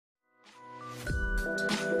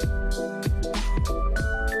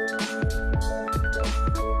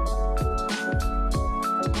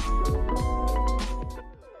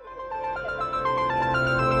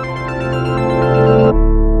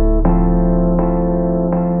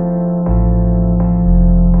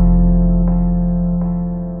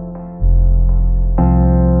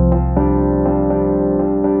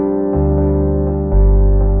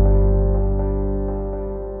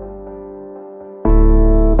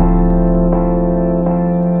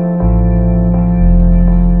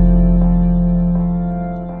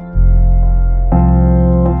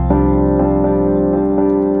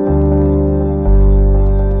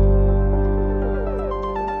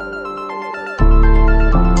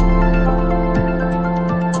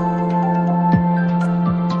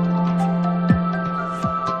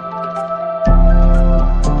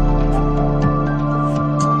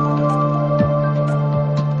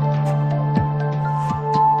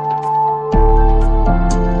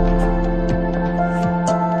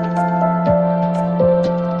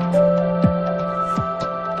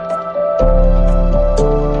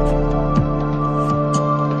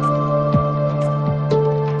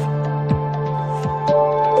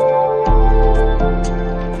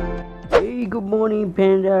morning,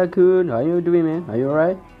 Panda Kun. How you doing, man? Are you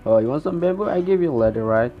alright? Oh, you want some bamboo? I give you a letter,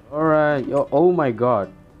 right? Alright. Oh my god.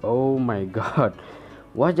 Oh my god.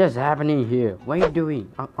 What just happening here? What are you doing?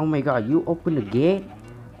 Oh my god, you open the gate?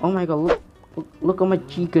 Oh my god, look at my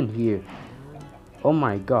chicken here. Oh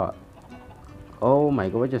my god. Oh my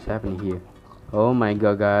god, what just happened here? Oh my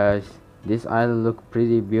god, guys. This island look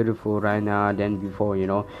pretty beautiful right now than before,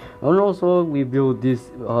 and also we built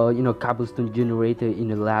this cobblestone generator in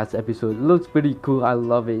the last episode. It looks pretty cool. I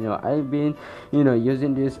love it. I've been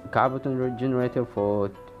using this cobblestone generator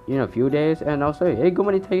for a few days. And also, hey, good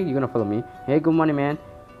morning, Tiger, you're gonna follow me. Hey, good morning, man.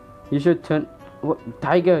 You should turn. What,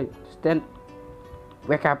 Tiger, stand,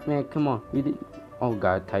 wake up, man. Come on. You did. Oh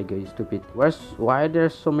god, Tiger, you stupid. Why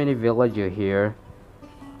there's so many villagers here?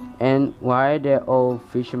 And why they're all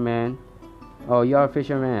fishermen? Oh, you're a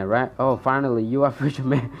fisherman, right? Oh, finally, you are a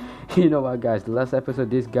fisherman. You know what, guys? The last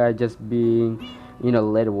episode, this guy just being,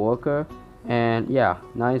 lead worker, and yeah,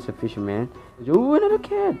 now he's a fisherman. Oh, another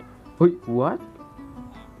cat. Wait, what?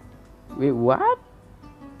 Wait, what?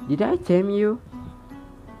 Did I tame you?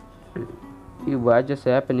 Wait, what just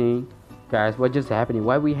happening, guys? What just happening?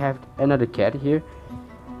 Why we have another cat here?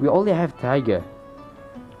 We only have Tiger.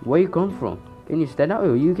 Where you come from? Can you stand up?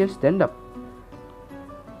 Oh, you can stand up.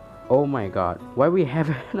 Oh my god, why we have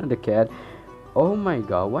another cat? Oh my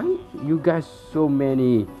god, why you guys so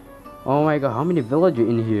many? Oh my god, how many villagers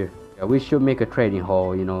in here? Yeah, we should make a trading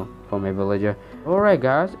hall, for my villager. Alright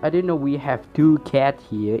guys, I didn't know we have 2 cats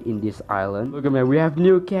here in this island. Look at me, we have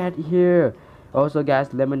new cat here. Also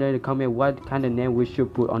guys, let me know in the comment what kind of name we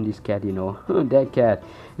should put on this cat, That cat,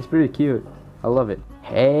 it's pretty cute. I love it.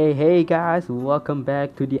 Hey guys, welcome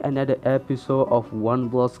back to the another episode of One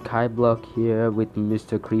Block Skyblock here with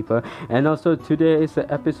Mr. Creeper. And also today is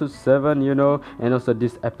episode 7, and also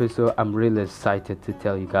this episode I'm really excited to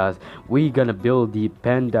tell you guys we're gonna build the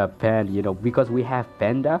panda pen, because we have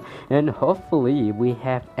panda and hopefully we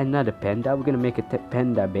have another panda. We're gonna make a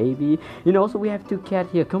panda baby. Also we have 2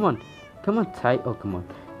 cats here. Come on Ty. Oh come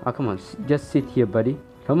on, just sit here, buddy.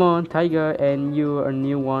 Come on, Tiger, and you are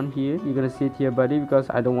new one here. You're gonna sit here, buddy, because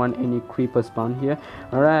I don't want any creeper spawn here.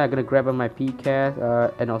 Alright, I'm gonna grab my pickaxe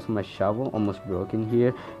and also my shovel. Almost broken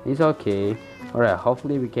here. It's okay. Alright,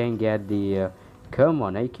 hopefully we can get the. Come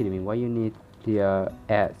on, are you kidding me? Why you need the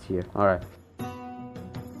ads here? Alright.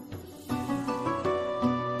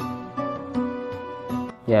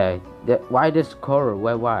 Yeah. Why there's coral?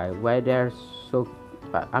 Why there's so?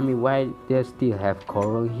 I mean, why they still have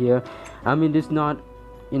coral here? I mean, this not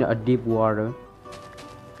a deep water.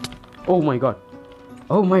 Oh my god,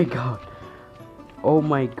 oh my god, oh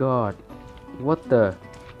my god, what the?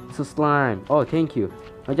 It's a slime. Oh, thank you.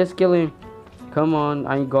 I just kill him. Come on,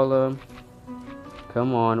 I golem.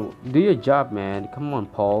 Come on, do your job, man. Come on,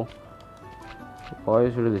 Paul. Paul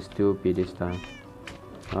is really stupid this time.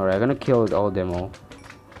 Alright, I'm gonna kill all them all.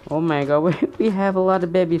 Oh my god, we have a lot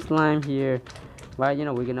of baby slime here. But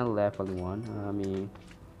we're gonna left only one. I mean,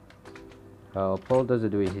 Paul doesn't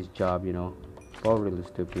do his job, Paul really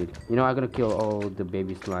stupid. I'm gonna kill all the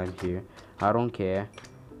baby slimes here. I don't care.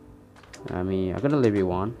 I mean, I'm gonna leave you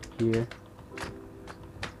one here.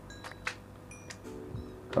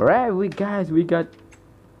 Alright, we got.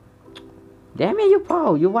 Damn it, you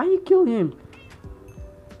Paul! Why you kill him?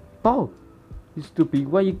 Paul, you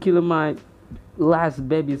stupid! Why you killing my last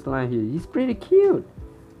baby slime here? He's pretty cute.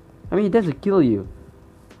 I mean, he doesn't kill you.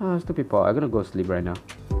 Oh, stupid Paul! I'm gonna go sleep right now.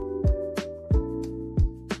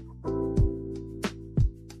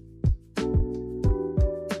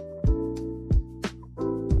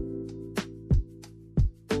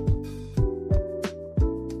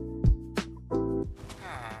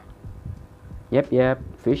 Yep,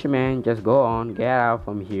 fisherman, just go on, get out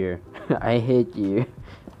from here. I hate you.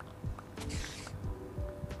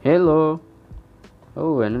 Hello.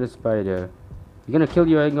 Oh, another spider. You gonna kill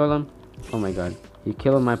your golem? Oh my god, you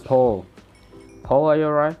killed my pole. Paul, are you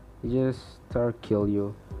alright? He just start kill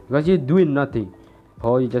you because you're doing nothing.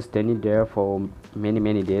 Paul, you just standing there for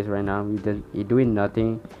many days right now. You're doing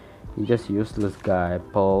nothing. You're just useless guy,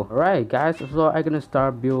 Paul. Alright guys, so I'm gonna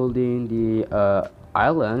start building the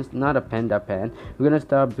islands, not a panda pen. We're gonna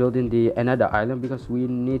start building the another island because we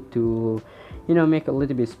need to make a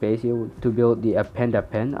little bit space here to build the panda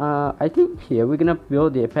pen. I think here we're gonna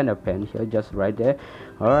build the panda pen here, just right there.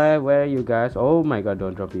 Alright, where are you guys? Oh my god,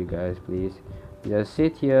 don't drop you guys, please. Just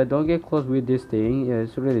sit here, don't get close with this thing. Yeah,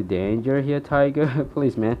 it's really danger here, Tiger.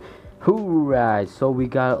 Please, man. Alright, so we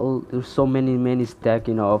got so many stack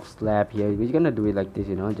of slab here. We're gonna do it like this,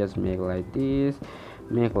 just make like this,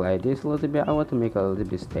 make like this a little bit. I want to make a little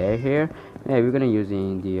bit stair here. Yeah, we're gonna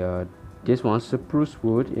using the this one's spruce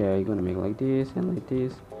wood. Yeah, you're gonna make like this and like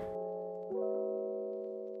this.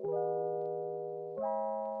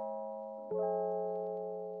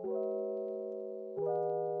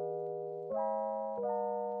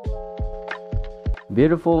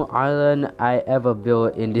 Beautiful island I ever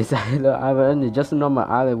built in this island. It's just a normal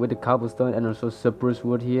island with the cobblestone and also cypress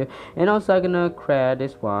wood here. And also I'm gonna create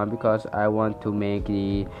this one because I want to make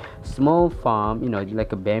the small farm, you know,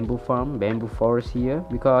 like a bamboo farm, bamboo forest here,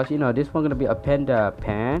 because you know this one gonna be a panda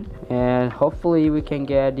pen, and hopefully we can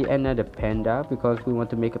get the another panda because we want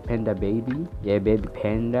to make a panda baby. Yeah, baby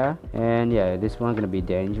panda. And yeah, this one gonna be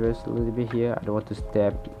dangerous a little bit here. I don't want to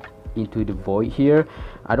step into the void here.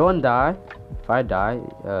 I don't want to die. If I die,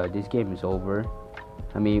 this game is over.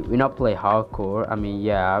 I mean, we not play hardcore. I mean,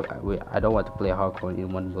 yeah, I don't want to play hardcore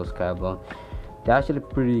in one of those Skyblock. They're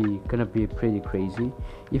actually gonna be pretty crazy.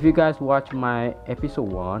 If you guys watch my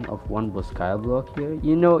episode 1 of One Block Skyblock here,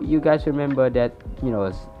 you know, you guys remember that, you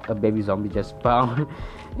know, a baby zombie just spawned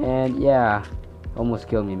and yeah, almost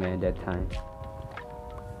killed me, man, that time.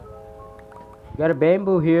 Got a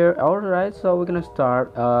bamboo here. Alright, so we're gonna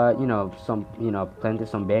start you know, planting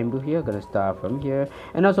some bamboo here. Gonna start from here,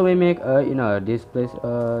 and also we make you know, this place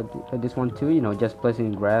this one too, you know, just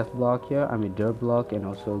placing grass block here, I mean dirt block, and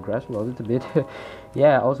also grass block a little bit.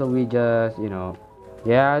 Yeah, also we just, you know,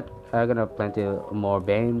 yeah, I'm gonna plant more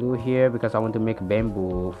bamboo here because I want to make a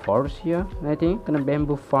bamboo forest here. I think gonna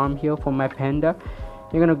bamboo farm here for my panda.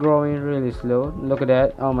 You're gonna grow in really slow. Look at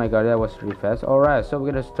that. Oh my god, that was really fast. Alright, so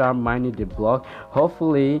we're gonna start mining the block.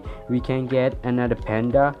 Hopefully we can get another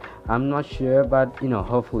panda. I'm not sure, but you know,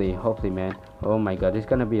 hopefully man. Oh my god, it's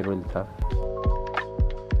gonna be really tough.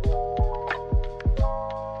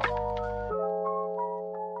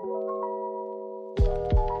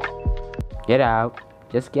 Get out.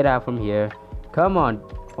 Just get out from here. Come on.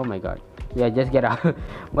 Oh my god. Yeah, just get out.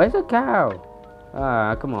 Where's the cow?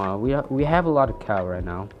 Come on, we have a lot of cow right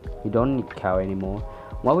now. We don't need cow anymore.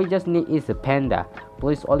 What we just need is a panda.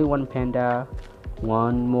 Please, only one panda.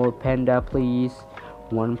 One more panda, please.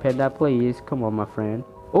 One panda, please. Come on, my friend.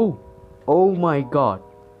 Oh my god.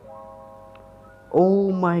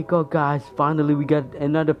 Oh my god, guys, finally we got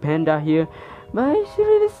another panda here. But it's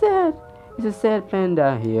really sad. It's a sad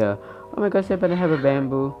panda here. Oh my god, sad panda have a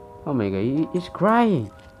bamboo. Oh my god, he's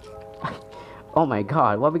crying. Oh my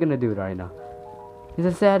god, what are we gonna do right now? He's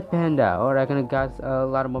a sad panda. Alright, gonna got a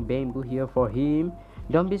lot more bamboo here for him.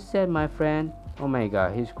 Don't be sad, my friend. Oh my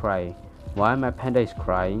god, he's crying. Why my panda is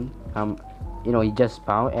crying? You know, he just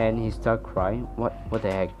spawned and he start crying. What the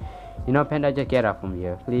heck? You know, panda, just get out from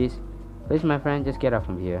here, please. Please, my friend, just get out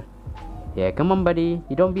from here. Yeah, come on, buddy.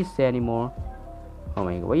 You don't be sad anymore. Oh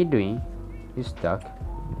my god, what are you doing? You're stuck.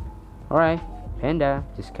 Alright, panda,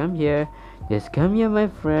 just come here. Just come here, my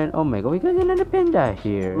friend. Oh my god, we got another panda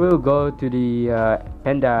here. We'll go to the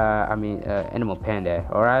panda, animal panda.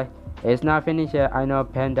 Alright, it's not finished yet. I know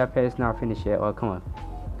panda pet is not finished yet. Oh, come on.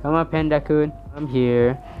 Come on, panda kun. Come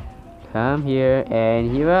here. Come here.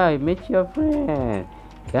 And here I meet your friend.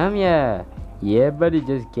 Come here. Yeah, buddy,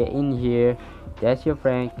 just get in here. That's your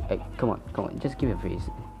friend. Hey, come on. Just give me a face.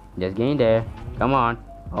 Just get in there. Come on.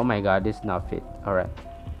 Oh my god, this is not fit. Alright,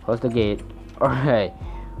 close the gate. Alright.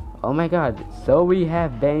 Oh my god, so we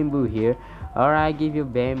have bamboo here. Alright, I give you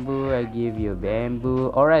bamboo. I give you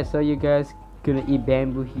bamboo. Alright, so you guys gonna eat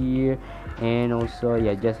bamboo here, and also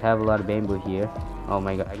yeah, just have a lot of bamboo here. Oh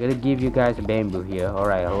my god, I gotta give you guys bamboo here.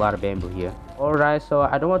 Alright, a lot of bamboo here. Alright, so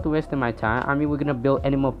I don't want to waste my time. I mean, we're gonna build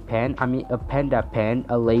animal pen, a panda pen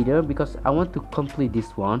later, because I want to complete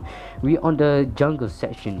this one. We on the jungle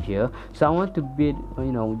section here, so I want to build,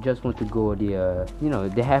 you know, just want to go the you know,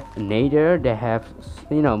 they have nether, they have,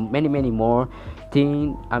 you know, many more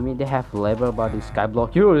things. I mean, they have level about the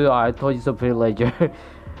skyblock. I thought it's a villager.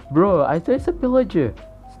 Bro, I thought it's a villager.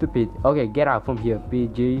 Stupid. Okay, get out from here,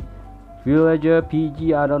 PG. Villager,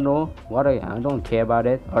 PG, I don't know. What I don't care about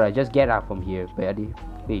it. Alright, just get out from here, buddy.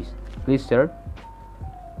 Please, sir.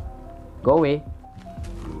 Go away.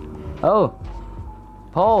 Oh,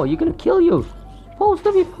 Paul, you're gonna kill you. Paul,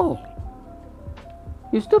 stupid Paul.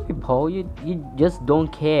 You stupid Paul. You just don't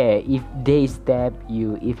care if they stab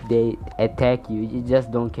you, if they attack you. You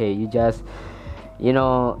just don't care. You just, you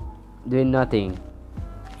know, doing nothing.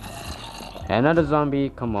 Another zombie.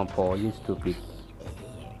 Come on, Paul. You stupid.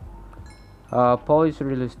 Paul is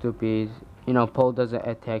really stupid. You know, Paul doesn't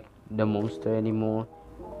attack the monster anymore.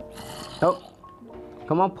 Oh,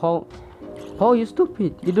 come on, Paul. Paul, you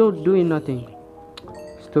stupid. You don't doing nothing.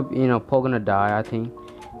 Stupid. You know, Paul gonna die, I think.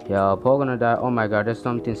 Yeah, Paul gonna die. Oh my god, there's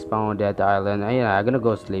something spawned on that island. Yeah, I'm gonna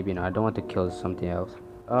go sleep. You know, I don't want to kill something else.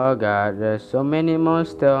 Oh god, there's so many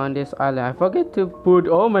monsters on this island. I forget to put.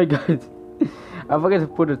 Oh my god. I forgot to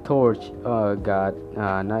put a torch. Oh god.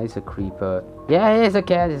 Now it's a creeper. Yeah, it's a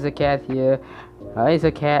cat. It's a cat here. It's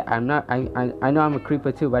a cat. I know I'm a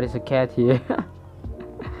creeper too, but it's a cat here.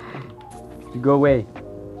 Go away.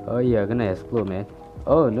 Oh yeah, gonna explode, man.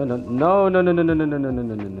 Oh no no no no no no no no no no no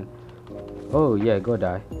no no no. Oh yeah, go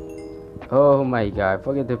die. Oh my god,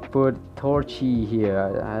 forget to put torchy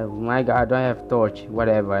here. My god, I don't have torch.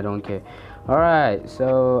 Whatever, I don't care. Alright,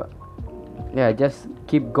 so yeah, just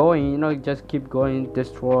keep going, you know, just keep going,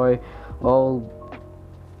 destroy all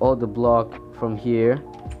the block from here.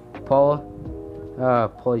 Paul,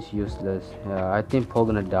 Paul is useless. I think Paul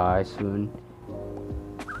gonna die soon.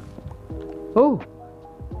 Oh,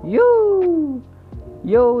 yo,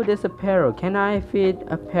 there's a parrot. Can I feed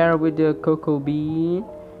a parrot with the cocoa bean?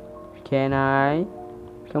 Can I?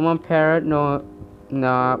 Come on, parrot. No,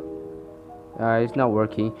 it's not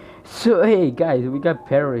working. So hey guys, we got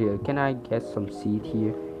parrot here. Can I get some seed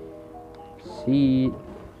here? Seed,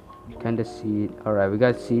 kinda seed. All right, we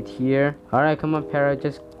got seed here. All right, come on, parrot.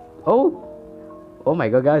 Just oh my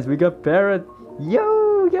god, guys, we got parrot.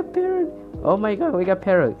 Yo, we got parrot. Oh my god, we got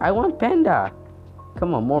parrot. I want panda.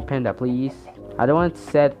 Come on, more panda, please. I don't want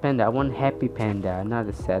sad panda. I want happy panda, not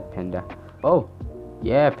a sad panda. Oh,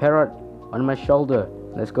 yeah, parrot on my shoulder.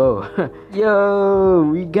 Let's go. Yo,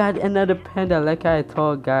 we got another panda like I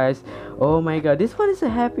thought, guys. Oh my god, this one is a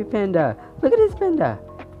happy panda. Look at this panda.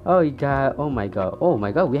 Oh god, oh my god,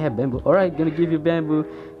 we have bamboo. Alright, gonna give you bamboo.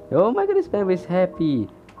 Oh my god, this bamboo is happy.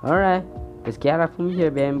 Alright, just get out from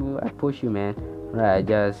here, bamboo. I push you, man. Alright,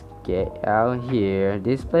 just get out here.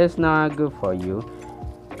 This place not good for you.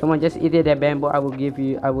 Come on, just eat that bamboo. I will give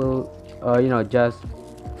you, I will I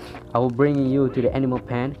will bring you to the animal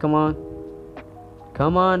pen. Come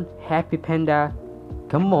on, happy panda.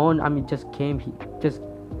 Come on, I mean, just came here. Just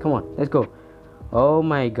come on, let's go. Oh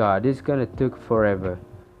my god, this is gonna take forever,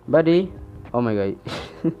 buddy. Oh my god.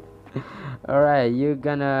 All right, you're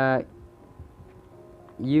gonna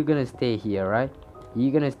stay here, right?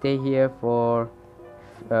 You're gonna stay here for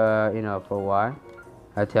for a while.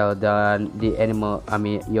 I tell the animal, I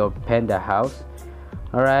mean your panda house.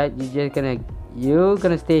 All right, you're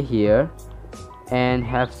gonna stay here and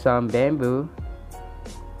have some bamboo.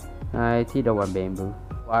 I don't want bamboo.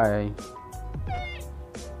 Why?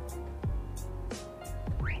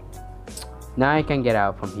 Now I can get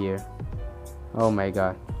out from here. Oh my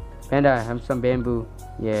god, panda, have some bamboo.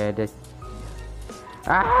 Yeah, that.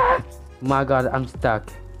 Ah! My god, I'm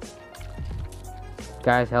stuck.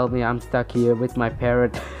 Guys, help me! I'm stuck here with my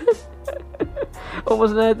parrot.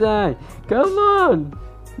 Almost night time. Come on,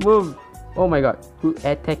 move. Oh my god, who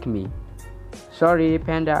attacked me? Sorry,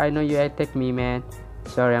 panda. I know you attacked me, man.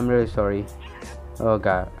 Sorry, I'm really sorry. Oh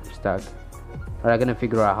god, I'm stuck. Alright, I'm gonna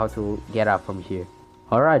figure out how to get out from here.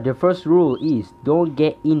 Alright, the first rule is don't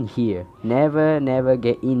get in here. Never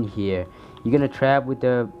get in here. You're gonna trap with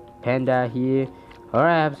the panda here.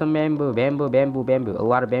 Alright, I have some bamboo. A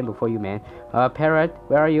lot of bamboo for you, man. Parrot,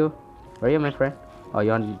 where are you? Where are you, my friend? Oh,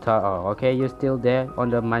 you're on the top. Oh, okay, you're still there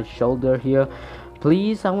on my shoulder here.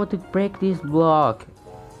 Please, I want to break this block.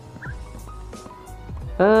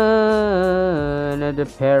 Another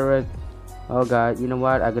parrot. Oh god, you know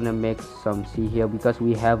what, I'm gonna make some seed here because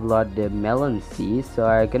we have lot the melon seeds, so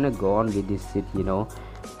I'm gonna go on with this seed, you know.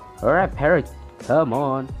 Alright, parrot, come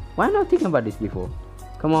on. Why not thinking about this before?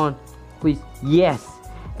 Come on, please. Yes,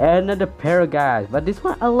 another parrot, guys. But this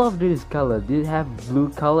one, I love this color. They have blue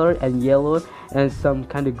color and yellow and some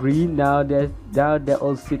kind of green. Now they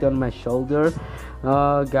all sit on my shoulder.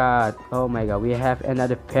 Oh god, oh my god, we have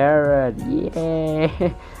another parrot.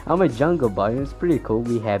 Yeah. I'm a jungle boy. It's pretty cool.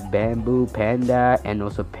 We have bamboo, panda, and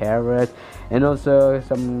also parrot, and also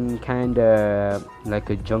some kind of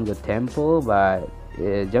like a jungle temple, but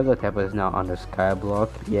jungle temple is now on the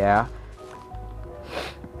Skyblock. Yeah.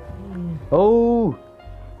 Oh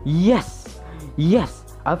yes,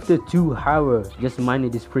 after 2 hours just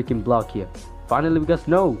mining this freaking block here, finally we got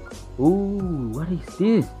snow. Ooh, what is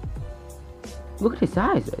this? Look at his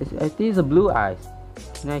eyes. I think it's a blue eyes.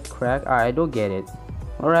 Can I crack? I don't get it.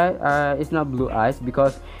 Alright, it's not blue eyes,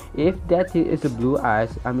 because if that is a blue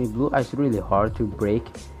eyes, I mean blue eyes really hard to break.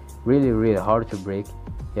 Really hard to break.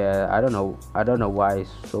 Yeah, I don't know why it's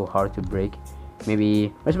so hard to break.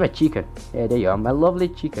 Maybe where's my chicken? Yeah, there you are, my lovely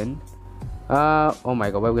chicken. Oh my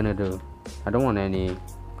god, what are we gonna do? I don't want any.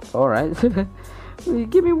 Alright.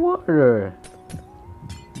 Give me water.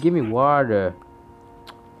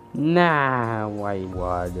 Nah, why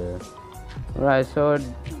water? Alright, so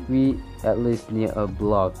we at least need a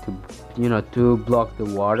block to block the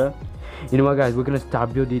water. You know what, guys, we're gonna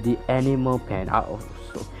start building the animal pen.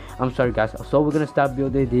 I'm sorry, guys. So we're gonna start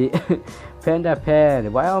building the panda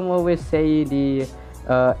pen. Why I'm always saying the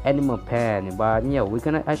animal pen? But yeah, we're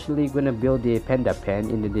gonna build the panda pen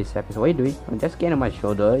in this episode. What are you doing? I'm just getting on my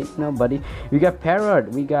shoulder, buddy. We got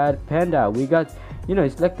parrot, we got panda, we got You know,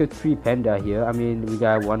 it's like a three panda here. I mean, we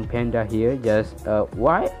got one panda here. Just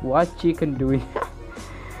what chicken doing?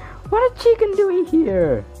 What a chicken doing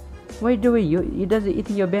here? What are you doing? You doesn't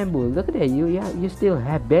eating your bamboo. Look at that. You still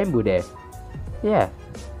have bamboo there. Yeah,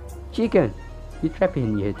 chicken. You trapped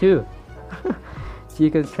in here too.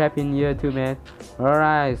 Chicken trapped in here too, man. All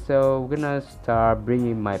right, so we're gonna start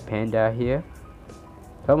bringing my panda here.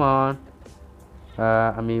 Come on.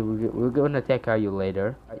 I mean, we're gonna take care of you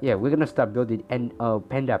later. Yeah, we're gonna start building an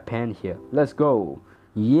panda pen here. Let's go.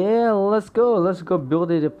 Yeah, let's go build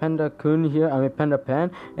the panda coon here. I mean panda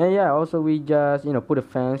pen. And yeah, also we just put a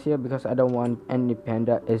fence here because I don't want any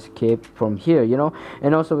panda escape from here,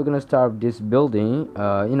 and also we're gonna start this building,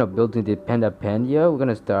 building the panda pen here. We're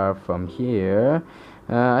gonna start from here,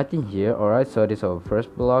 I think here. All right, so this is our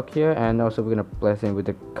first block here, and also we're gonna place it with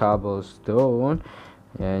the cobblestone,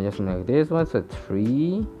 and just like this one. So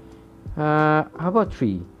 3, how about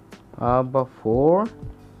 3, about 4.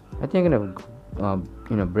 I think I'm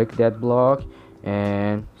gonna break that block.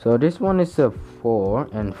 And so this one is a 4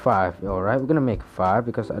 and 5. All right, we're gonna make 5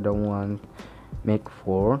 because I don't want make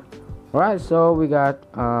 4. All right, so we got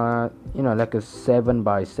like a 7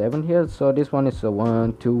 by 7 here. So this one is a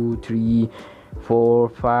 1 2 3 4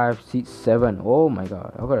 5 6 7. Oh my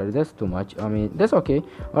god, okay, that's too much. I mean, that's okay.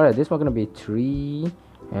 All right, this one gonna be 3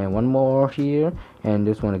 and one more here, and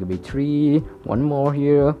this one gonna be 3, one more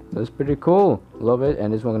here. That's pretty cool, love it.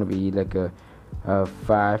 And this one gonna be like a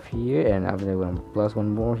 5 here, and after that we're gonna plus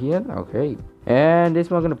one more here. Okay, and this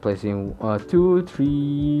one gonna place in 2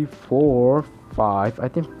 3 4 5. I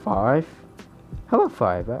think 5. How about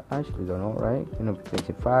 5? I actually don't know, right? Place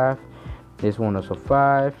in 5. This one also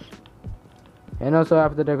 5, and also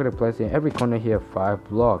after that we're gonna place in every corner here 5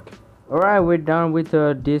 block. Alright, we're done with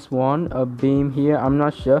this one, a beam here. I'm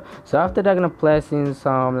not sure. So after that, I'm gonna place in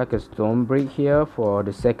some like a stone brick here for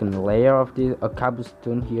the second layer of this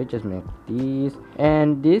cobblestone here. Just make this,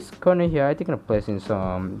 and this corner here I think I'm gonna place in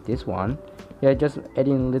some this one. Yeah, just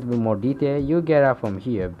adding a little bit more detail. You get out from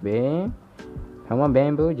here, bam. Come on,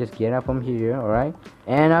 bamboo, just get out from here. Alright,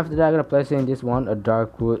 and after that I'm gonna place in this one, a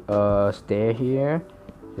dark wood stair here.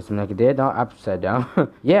 Just like that, not upside down.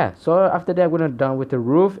 Yeah, so after that we're done with the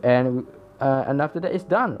roof, and after that it's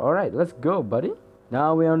done. All right, let's go, buddy.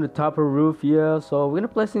 Now we're on the top of the roof here, so we're gonna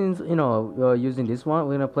place in using this one.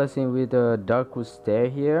 We're gonna place in with the dark wood stair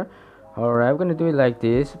here. All right, we're gonna do it like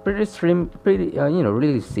this. Pretty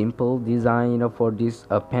really simple design for this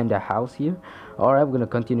panda house here. All right, we're gonna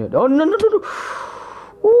continue. Oh no.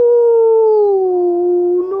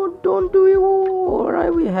 Ooh, no, don't do it.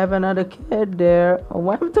 Alright, we have another cat there. Oh,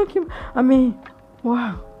 what I'm talking, I mean,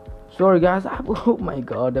 wow, sorry guys. Oh my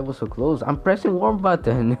god, that was so close. I'm pressing one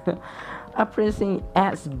button. I'm pressing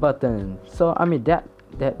S button. So I mean that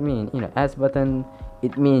mean S button,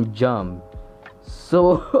 it means jump.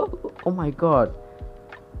 So oh my god,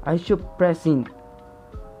 I should pressing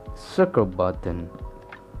circle button.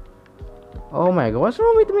 Oh my god, what's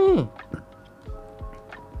wrong with me?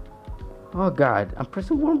 Oh god, I'm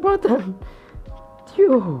pressing one button.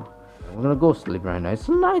 Phew. We're gonna go sleep right now. It's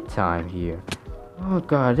night time here. Oh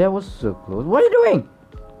god, that was so close. What are you doing?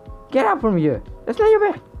 Get out from here. That's not your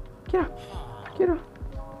bed. Get out. Get out.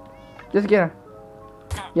 Just get out.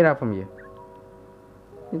 Get out from here.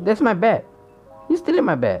 That's my bed. You stealing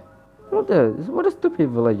my bed. What a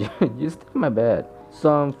stupid villager. You stealing my bed.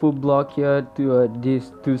 Some food block here to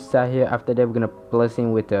these two side here. After that we're gonna place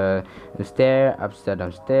in with the stair, upside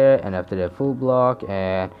down stair, and after that food block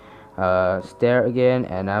and stair again,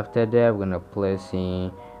 and after that we're gonna place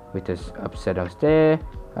in with this upside down stair.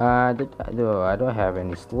 I don't have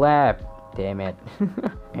any slab, damn it.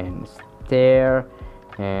 And stair,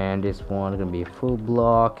 and this one gonna be full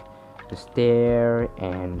block, the stair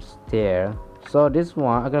and stair. So this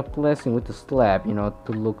one I'm gonna place in with the slab,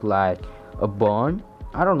 to look like a bone.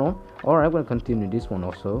 I don't know. Alright, I'm gonna continue this one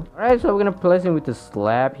also. Alright, so we're gonna place it with the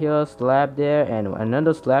slab here, slab there, and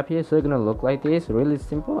another slab here. So it's gonna look like this, really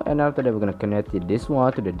simple. And after that we're gonna connect this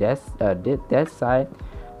one to the that side.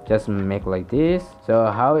 Just make like this.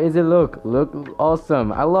 So how is it look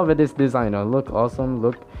awesome. I love it, this design. Look awesome,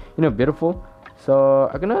 look beautiful. So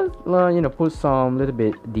I'm gonna put some little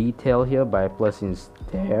bit detail here by placing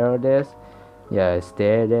stair there. Yeah,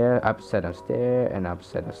 stair there, upside down stair, and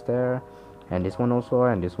upside down stair, and this one also,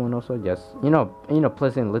 and this one also. Just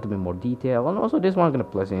placing a little bit more detail. And also this one I'm gonna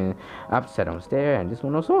place in upside down stair, and this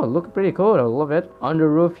one also look pretty cool. I love it. On the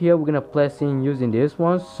roof here we're gonna place in using this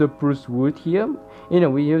one, spruce wood here.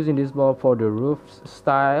 We're using this block for the roof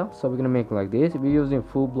style, so we're gonna make like this. We're using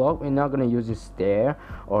full block. We're not gonna use stair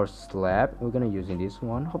or slab. We're gonna using this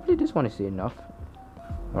one. Hopefully this one is enough.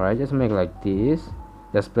 All right, just make like this.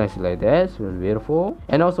 Just place it like that. It's really beautiful.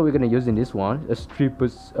 And also we're gonna use in this one a striped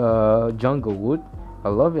jungle wood. I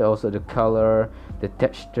love it. Also the color, the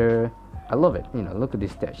texture, I love it. You know, look at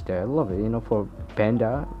this texture, I love it. You know, for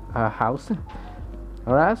Panda house.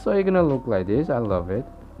 Alright, so you're gonna look like this. I love it.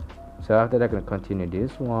 So after that, I'm gonna continue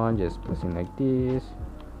this one, just placing like this.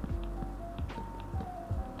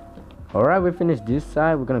 Alright, we finished this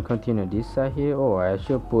side. We're gonna continue this side here. Oh, I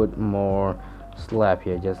should put more slab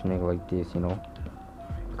here, just make like this, you know,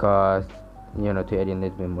 because, you know, to add in a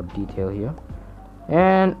little bit more detail here.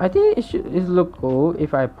 And I think it look cool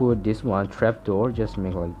if I put this one trapdoor, just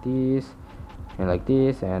make like this and like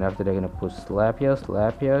this, and after they're gonna put slab here,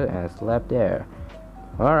 and slab there.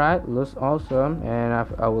 Alright, looks awesome. And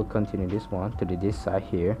I will continue this one to this side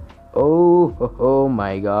here. Oh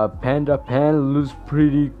my god, Panda pen looks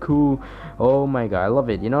pretty cool. Oh my god, I love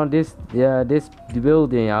it. You know, this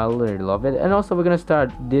building, I really love it. And also we're gonna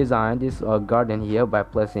start design this garden here by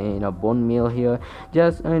placing, you know, bone meal here.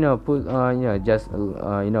 Just, you know, put you know, just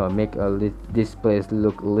you know, make this place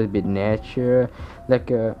look a little bit nature,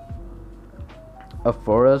 like a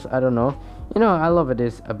forest. I don't know. You know, I love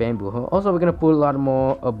this bamboo. Also we're gonna put a lot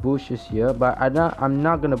more bushes here, but I'm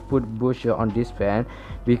not gonna put bush on this fan,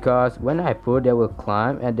 because when I put, they will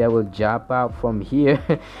climb and they will jump out from here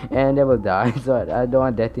and they will die. So I don't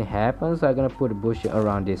want that to happen. So I'm gonna put a bush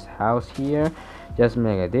around this house here. Just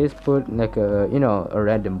make like this, put like a, you know, a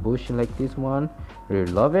random bush like this one.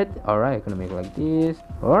 Really love it. Alright, gonna make like this.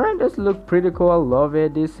 Alright, this look pretty cool. I love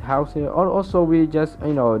it, this house here. Also we just,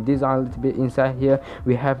 you know, design a little bit inside here.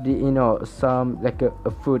 We have the, you know, some like a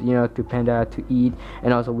food, you know, to Panda to eat,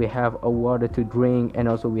 and also we have a water to drink, and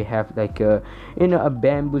also we have like a, you know, a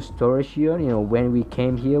bamboo storage here. You know, when we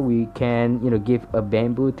came here, we can, you know, give a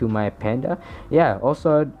bamboo to my Panda. Yeah,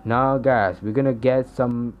 also now guys, we're gonna get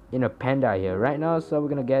some, you know, Panda here right now. So we're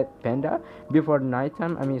gonna get Panda before the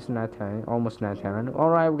nighttime. I mean, it's nighttime, almost nighttime.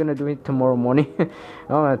 Alright, we're gonna do it tomorrow morning.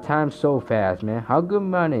 Oh, my time's so fast, man. How good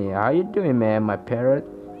money? How you doing, man, my parrot?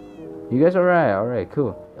 You guys alright? Alright,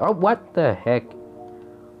 cool. Oh, what the heck?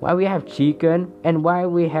 Why we have chicken and why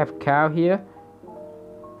we have cow here?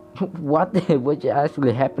 What's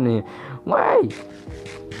actually happening? Why?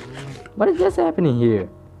 What is just happening here?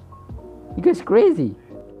 You guys crazy?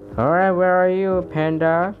 Alright, where are you,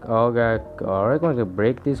 Panda? Oh god, alright, going to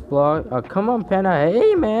break this block. Oh, come on, Panda.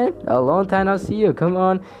 Hey man, a long time no see you. Come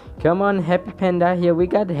on, Happy Panda here. We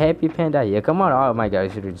got Happy Panda here. Come on. Oh my god,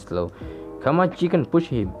 it's really slow. Come on, chicken, push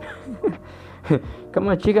him. Come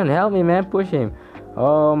on, chicken, help me, man, push him.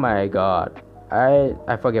 Oh my god,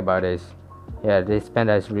 I forget about this. Yeah, this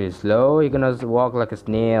Panda is really slow. You're gonna walk like a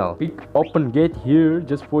snail. Big open gate here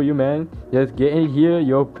just for you, man. Just get in here,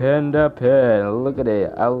 your Panda pen. Look at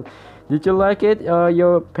it. Did you like it?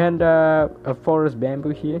 Your Panda forest bamboo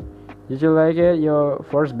here. Did you like it? Your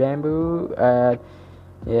forest bamboo.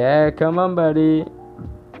 Yeah, come on, buddy.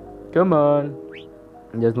 Come on.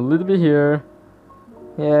 Just a little bit here.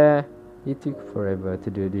 Yeah. It took forever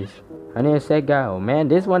to do this. I need to say go. Man,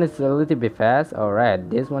 this one is a little bit fast.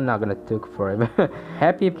 Alright, this one not gonna take forever.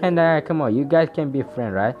 Happy Panda, come on, you guys can be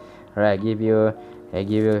friends, right? Alright, I give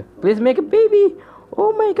you. Please make a baby.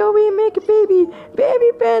 Oh my god, we make a baby.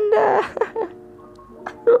 Baby Panda.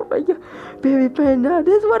 Oh my god, baby Panda,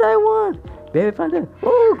 this is what I want. Baby Panda.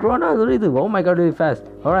 Oh, grown up really. Oh my god, really fast.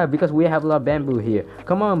 Alright, because we have a lot of bamboo here.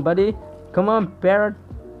 Come on, buddy. Come on, parrot.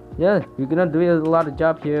 Yeah, you're gonna do a lot of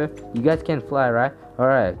job here. You guys can fly, right?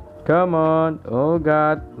 Alright, come on. Oh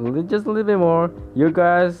god, just a little bit more. You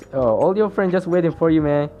guys, all your friends just waiting for you,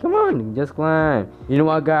 man. Come on, just climb. You know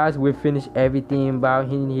what, guys, we finished everything about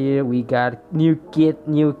in here. We got new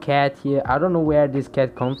cat here. I don't know where this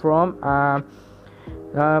cat come from.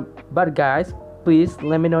 But guys, please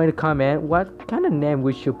let me know in the comment what kind of name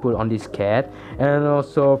we should put on this cat. And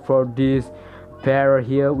also for this parrot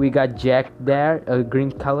here, we got Jack there, a green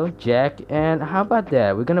color Jack. And how about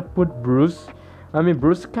that, we're gonna put Bruce. I mean,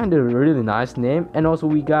 Bruce kind of really nice name. And also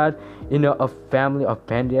we got, you know, a family of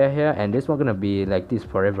Panda here, and this one gonna be like this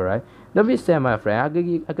forever, right? Don't be sad, my friend.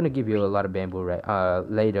 I'm gonna give you a lot of bamboo, right?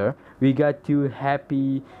 Later we got two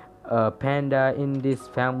happy Panda in this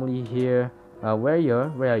family here. Where are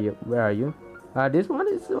you? This one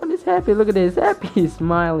is happy. Look at this, happy,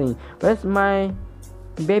 smiling. Where's my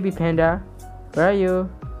baby Panda? Where are you?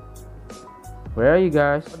 Where are you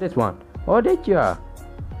guys? This one. Oh, there you are.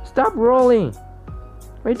 Stop rolling.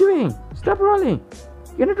 What are you doing? Stop rolling.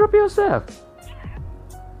 You're gonna drop yourself.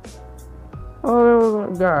 Oh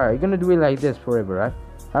god, you're gonna do it like this forever, right?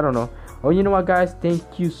 I don't know. Oh, you know what, guys,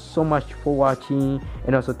 thank you so much for watching,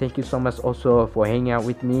 and also thank you so much also for hanging out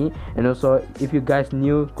with me. And also, if you guys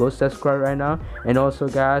new, go subscribe right now. And also,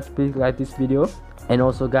 guys, please like this video. And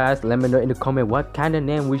also guys, let me know in the comment what kind of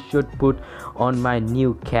name we should put on my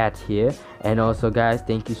new cat here. And also guys,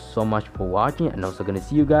 thank you so much for watching, and also gonna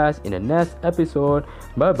see you guys in the next episode.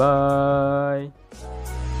 Bye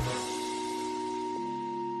bye.